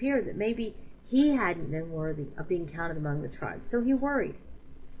disappeared, that maybe he hadn't been worthy of being counted among the tribes. So he worried.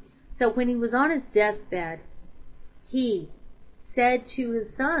 So when he was on his deathbed, he said to his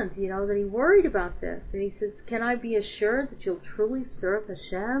sons, that he worried about this. And he says, can I be assured that you'll truly serve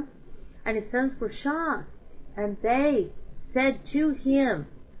Hashem? And his sons were shocked. And they said to him,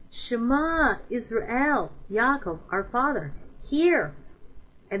 Shema Israel, Yaakov, our father, hear.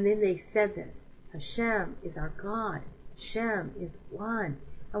 And then they said this, Hashem is our God. Hashem is one.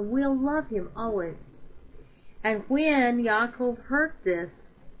 And we'll love him always. And when Yaakov heard this,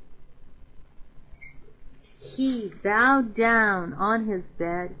 he bowed down on his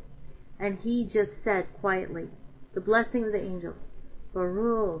bed, and he just said quietly, the blessing of the angels,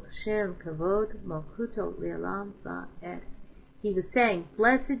 Baruch Shem Kavod Malchuto Le'olam Va'ed. He was saying,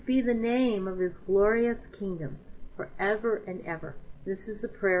 blessed be the name of his glorious kingdom forever and ever. This is the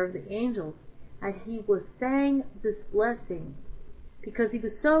prayer of the angels. And he was saying this blessing because he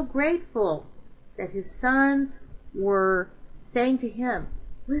was so grateful that his sons were saying to him,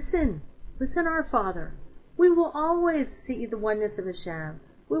 listen, our Father. We will always see the oneness of Hashem.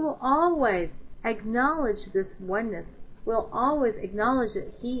 We will always acknowledge this oneness. we'll always acknowledge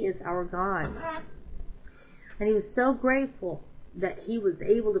that He is our God. And he was so grateful that he was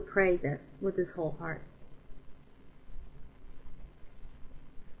able to pray this with his whole heart.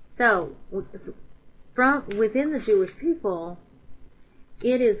 So, from within the Jewish people,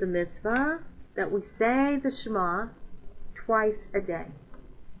 it is a mitzvah that we say the Shema twice a day.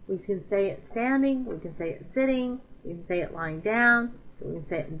 We can say it standing, we can say it sitting, we can say it lying down, we can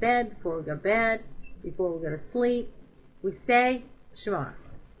say it in bed, before we go to bed, before we go to sleep. We say Shema.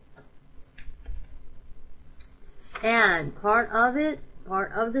 And part of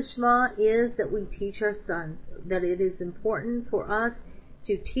the Shema is that we teach our sons, that it is important for us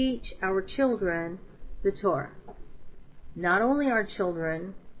to teach our children the Torah. Not only our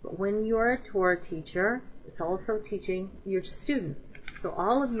children, but when you are a Torah teacher, it's also teaching your students. So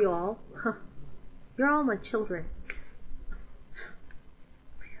all of you all, you're all my children.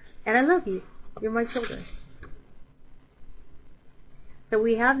 And I love you. You're my children. So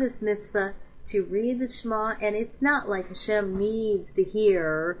we have this mitzvah to read the Shema, and it's not like Hashem needs to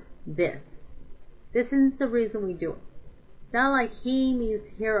hear this. This isn't the reason we do it. It's not like He needs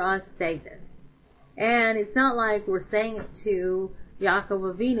to hear us say this. And it's not like we're saying it to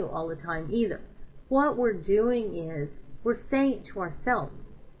Yaakov Avinu all the time either. What we're doing is, we're saying it to ourselves.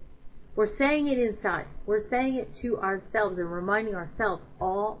 We're saying it inside. We're saying it to ourselves and reminding ourselves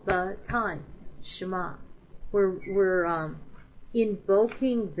all the time. Shema. We're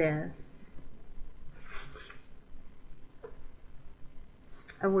invoking this,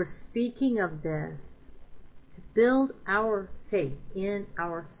 and we're speaking of this to build our faith in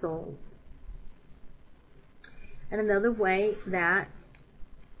our souls. And another way that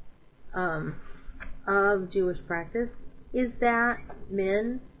of Jewish practice is that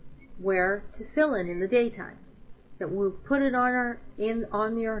men wear tefillin in the daytime. That we'll put it on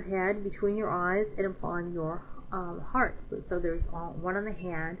your head, between your eyes, and upon your heart. So there's one on the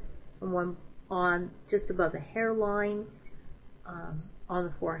hand and one on just above the hairline, on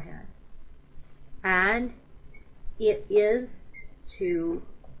the forehead. And it is to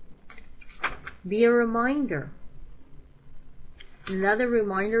be a reminder. Another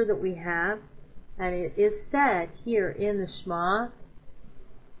reminder that we have, and it is said here in the Shema,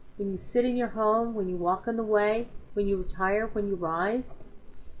 when you sit in your home, when you walk on the way, when you retire, when you rise,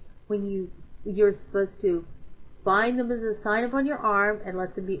 you're supposed to bind them as a sign upon your arm and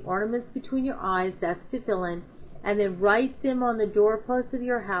let them be ornaments between your eyes, that's tefillin, and then write them on the doorposts of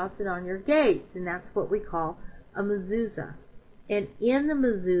your house and on your gates, and that's what we call a mezuzah. And in the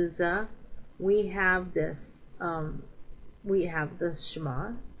mezuzah, we have this, we have the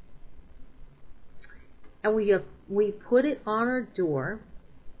Shema, and we put it on our door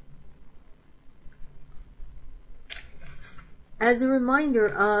as a reminder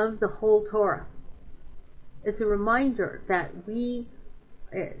of the whole Torah. It's a reminder that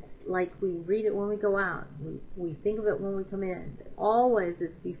it's like we read it when we go out, we think of it when we come in. Always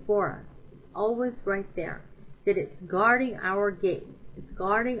it's before us. It's always right there. That it's guarding our gates. It's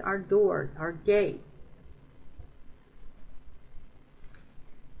guarding our doors, our gates.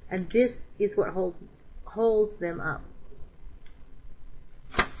 And this is what holds them up.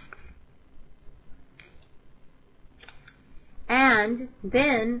 And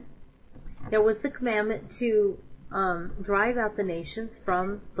then there was the commandment to drive out the nations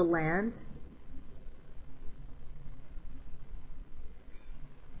from the land.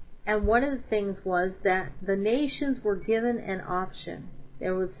 And one of the things was that the nations were given an option.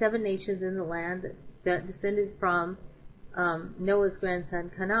 There were 7 nations in the land that descended from Noah's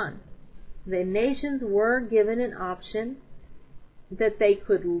grandson Canaan. The nations were given an option that they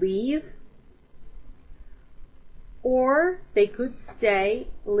could leave, or they could stay,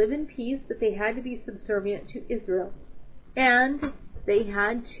 live in peace, but they had to be subservient to Israel. And they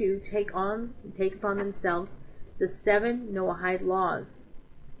had to take upon themselves the 7 Noahide laws.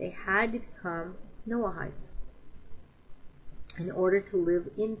 They had to become Noahites in order to live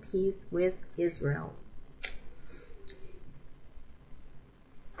in peace with Israel.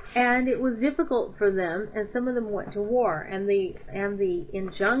 And it was difficult for them, and some of them went to war. And the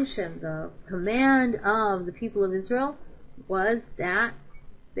injunction, the command of the people of Israel was that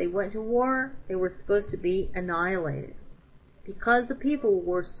they went to war, they were supposed to be annihilated. Because the people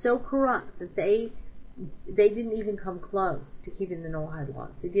were so corrupt that they didn't even come close to keeping the Noahide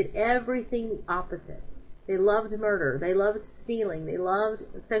laws. They did everything the opposite. They loved murder, they loved stealing, they loved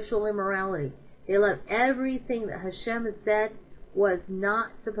sexual immorality. They loved everything that Hashem had said was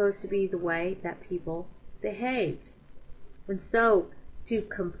not supposed to be the way that people behaved. And so, to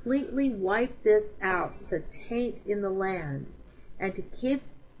completely wipe this out, the taint in the land, and to keep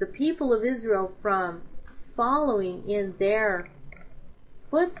the people of Israel from following in their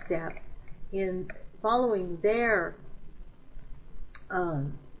footsteps, in following their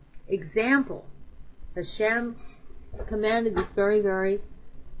example. Hashem commanded this very, very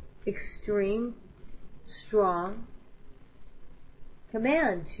extreme, strong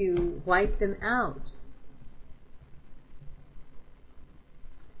command to wipe them out.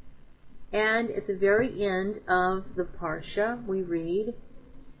 And at the very end of the Parsha, we read,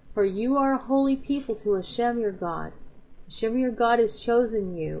 "For you are a holy people to Hashem your God. Hashem your God has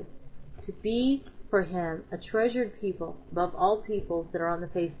chosen you to be for Him a treasured people above all peoples that are on the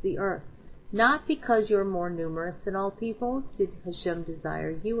face of the earth. Not because you are more numerous than all peoples did Hashem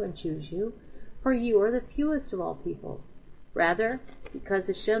desire you and choose you, for you are the fewest of all peoples. Rather, because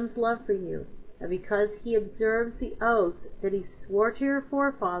Hashem's love for you, and because He observes the oath that He swore to your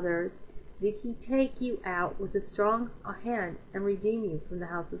forefathers, did He take you out with a strong hand and redeem you from the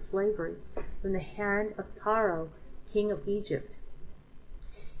house of slavery, from the hand of Pharaoh, king of Egypt.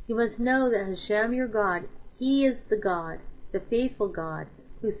 You must know that Hashem your God, He is the God, the faithful God,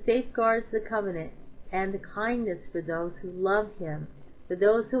 who safeguards the covenant and the kindness for those who love Him, for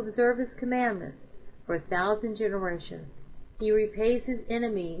those who observe His commandments, for 1,000 generations. He repays His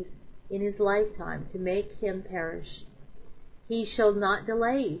enemies in His lifetime to make him perish. He shall not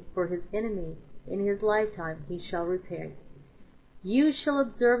delay for His enemy in his lifetime, He shall repay. You shall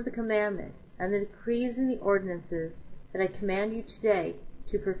observe the commandment and the decrees and the ordinances that I command you today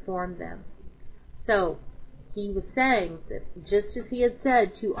to perform them." So, he was saying that just as he had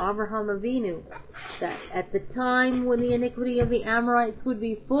said to Abraham Avinu, that at the time when the iniquity of the Amorites would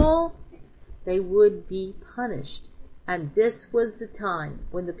be full, they would be punished. And this was the time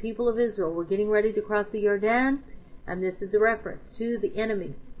when the people of Israel were getting ready to cross the Jordan, and this is a reference to the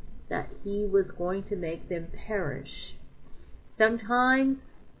enemy, that He was going to make them perish. Sometimes,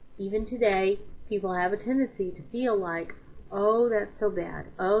 even today, people have a tendency to feel like, oh, that's so bad,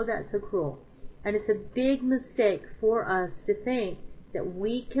 oh, that's so cruel. And it's a big mistake for us to think that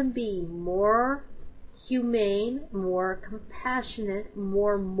we can be more humane, more compassionate,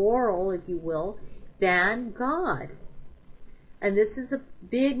 more moral, if you will, than God. And this is a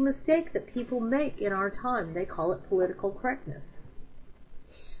big mistake that people make in our time. They call it political correctness.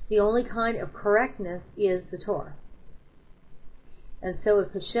 The only kind of correctness is the Torah. And so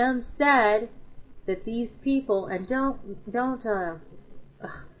if Hashem said that these people, and don't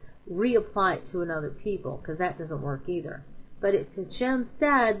reapply it to another people, because that doesn't work either. But if Hashem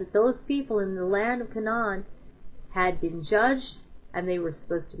said that those people in the land of Canaan had been judged and they were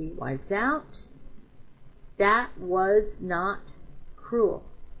supposed to be wiped out, that was not cruel.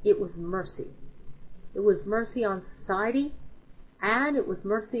 It was mercy. It was mercy on society, and it was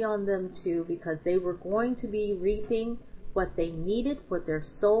mercy on them too, because they were going to be reaping what they needed, what their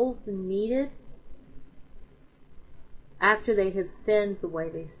souls needed, after they had sinned the way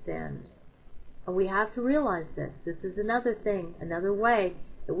they sinned. And we have to realize this. This is another thing, another way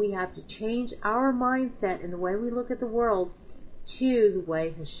that we have to change our mindset and the way we look at the world to the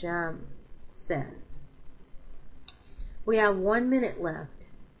way Hashem says. We have 1 minute left.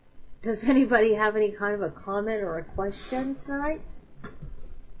 Does anybody have any kind of a comment or a question tonight?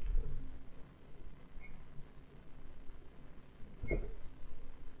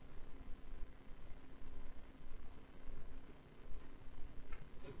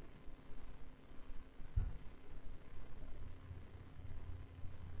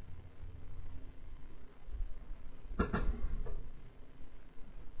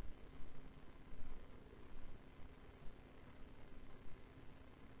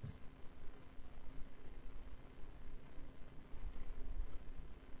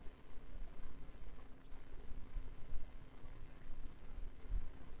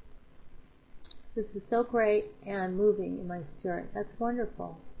 This is so great and moving in my spirit. That's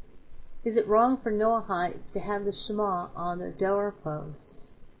wonderful. Is it wrong for Noahites to have the Shema on their doorposts?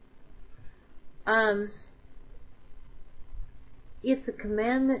 It's a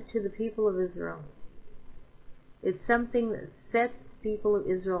commandment to the people of Israel. It's something that sets the people of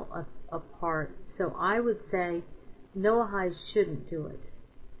Israel apart. So I would say Noahites shouldn't do it.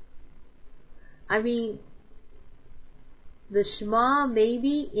 I mean, the Shema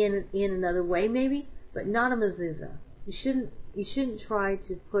maybe in another way maybe, but not a mezuzah. You shouldn't try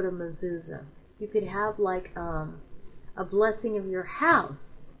to put a mezuzah. You could have like a blessing of your house.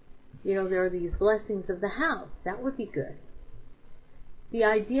 You know, there are these blessings of the house. That would be good. The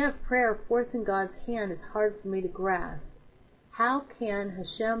idea of prayer forcing God's hand is hard for me to grasp. How can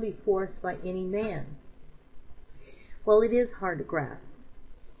Hashem be forced by any man? Well, it is hard to grasp.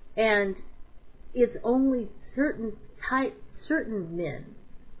 And it's only certain men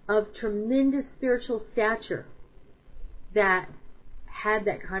of tremendous spiritual stature that had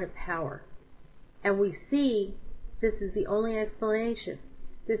that kind of power. And we see this is the only explanation.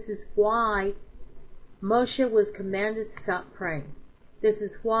 This is why Moshe was commanded to stop praying. This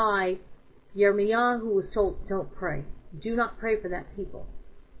is why Yirmiyahu was told, don't pray. Do not pray for that people.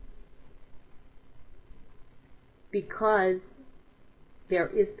 Because there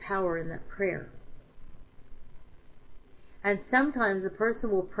is power in that prayer. And sometimes a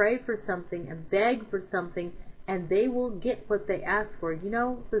person will pray for something and beg for something, and they will get what they ask for. You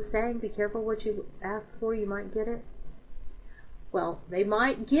know the saying, be careful what you ask for, you might get it? Well, they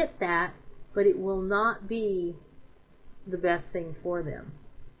might get that, but it will not be the best thing for them.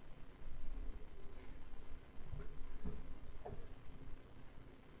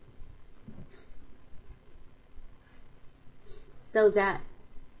 So that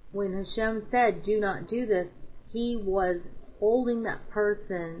when Hashem said, do not do this, He was holding that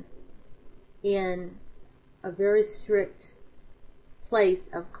person in a very strict place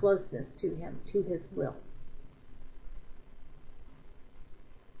of closeness to Him, to His will.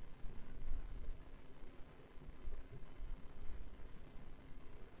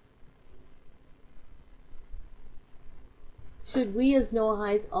 Should we as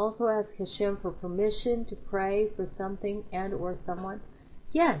Noahites also ask Hashem for permission to pray for something and or someone?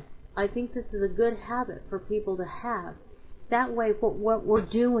 Yes, I think this is a good habit for people to have. That way what we're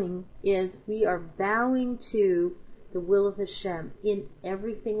doing is we are bowing to the will of Hashem in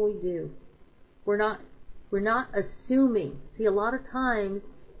everything we do. We're not assuming. See, a lot of times,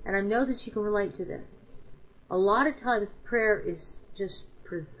 and I know that you can relate to this, a lot of times prayer is just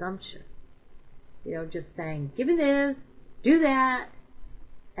presumption. You know, just saying, give me this, do that.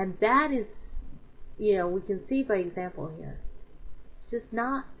 And that is, you know, we can see by example here. It's just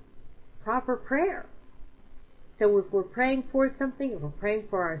not proper prayer. So if we're praying for something, if we're praying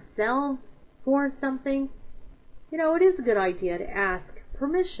for ourselves for something, you know, it is a good idea to ask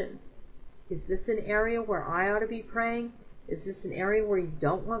permission. Is this an area where I ought to be praying? Is this an area where you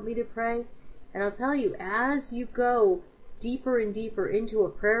don't want me to pray? And I'll tell you, as you go deeper and deeper into a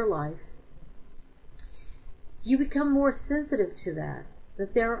prayer life, you become more sensitive to that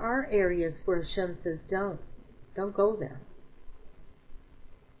there are areas where Hashem says, don't go there.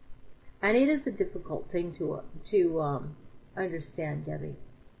 And it is a difficult thing to understand, Debbie.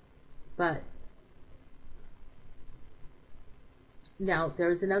 But now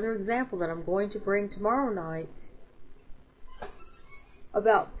there's another example that I'm going to bring tomorrow night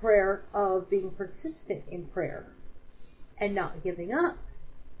about prayer, of being persistent in prayer and not giving up.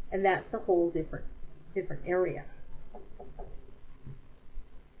 And that's a whole different area.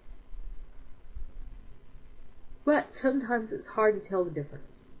 But sometimes it's hard to tell the difference.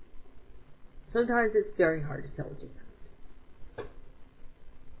 Sometimes it's very hard to tell the difference.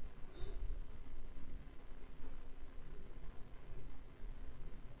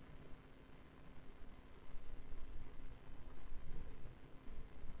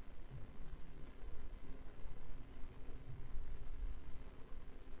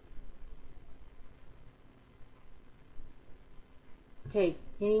 Okay,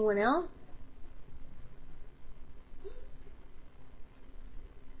 anyone else?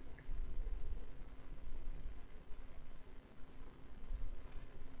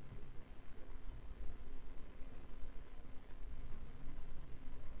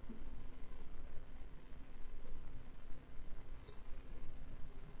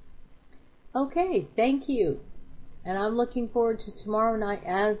 Okay, thank you. And I'm looking forward to tomorrow night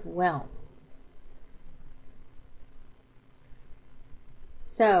as well.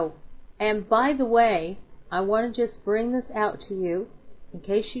 So, and by the way, I want to just bring this out to you, in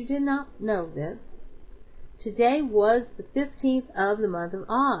case you did not know this. Today was the 15th of the month of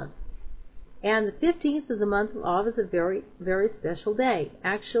Av. And the 15th of the month of Av is a very, very special day.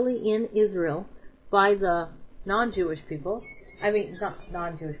 Actually, in Israel, by the non-Jewish people, not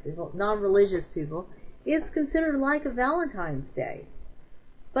non-Jewish people, non-religious people, it's considered like a Valentine's Day.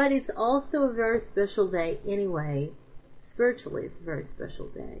 But it's also a very special day anyway. Spiritually, it's a very special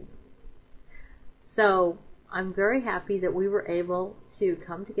day. So, I'm very happy that we were able to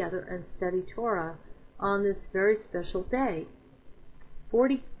come together and study Torah on this very special day.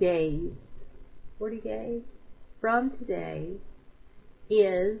 40 days from today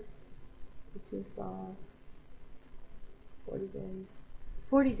is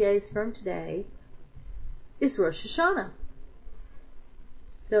 40 days from today is Rosh Hashanah.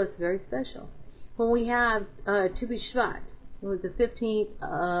 So it's very special. When we have Tu B'Shvat, it was the 15th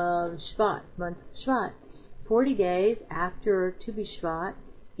of Shvat, month of Shvat. 40 days after Tu B'Shvat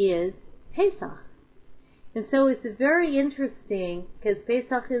is Pesach. And so it's very interesting because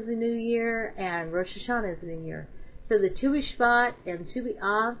Pesach is a new year and Rosh Hashanah is a new year. So the Tu B'Shvat and Tu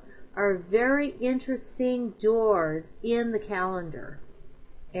B'Av are very interesting doors in the calendar.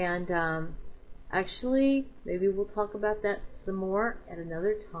 And actually, maybe we'll talk about that some more at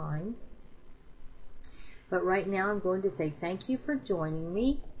another time. But right now I'm going to say thank you for joining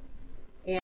me.